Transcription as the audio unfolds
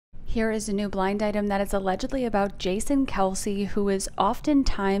Here is a new blind item that is allegedly about Jason Kelce, who is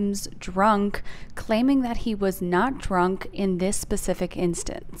oftentimes drunk, claiming that he was not drunk in this specific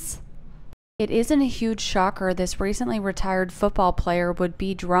instance. It isn't a huge shocker this recently retired football player would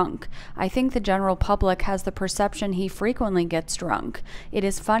be drunk. I think the general public has the perception he frequently gets drunk. It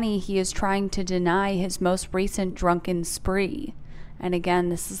is funny he is trying to deny his most recent drunken spree. And again,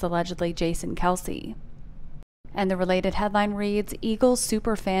 this is allegedly Jason Kelce. And the related headline reads, Eagles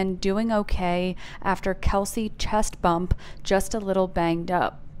superfan doing okay after Kelce chest bump, just a little banged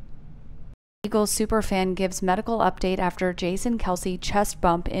up. Eagles superfan gives medical update after Jason Kelce chest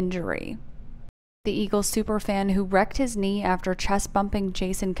bump injury. The Eagles superfan who wrecked his knee after chest bumping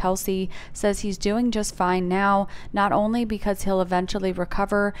Jason Kelce says he's doing just fine now, not only because he'll eventually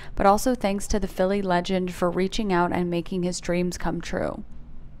recover, but also thanks to the Philly legend for reaching out and making his dreams come true.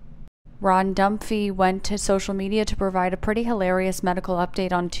 Ron Dunphy went to social media to provide a pretty hilarious medical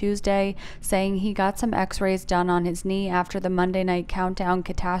update on Tuesday, saying he got some x-rays done on his knee after the Monday Night Countdown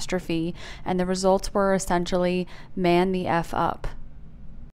catastrophe, and the results were essentially, man the F up.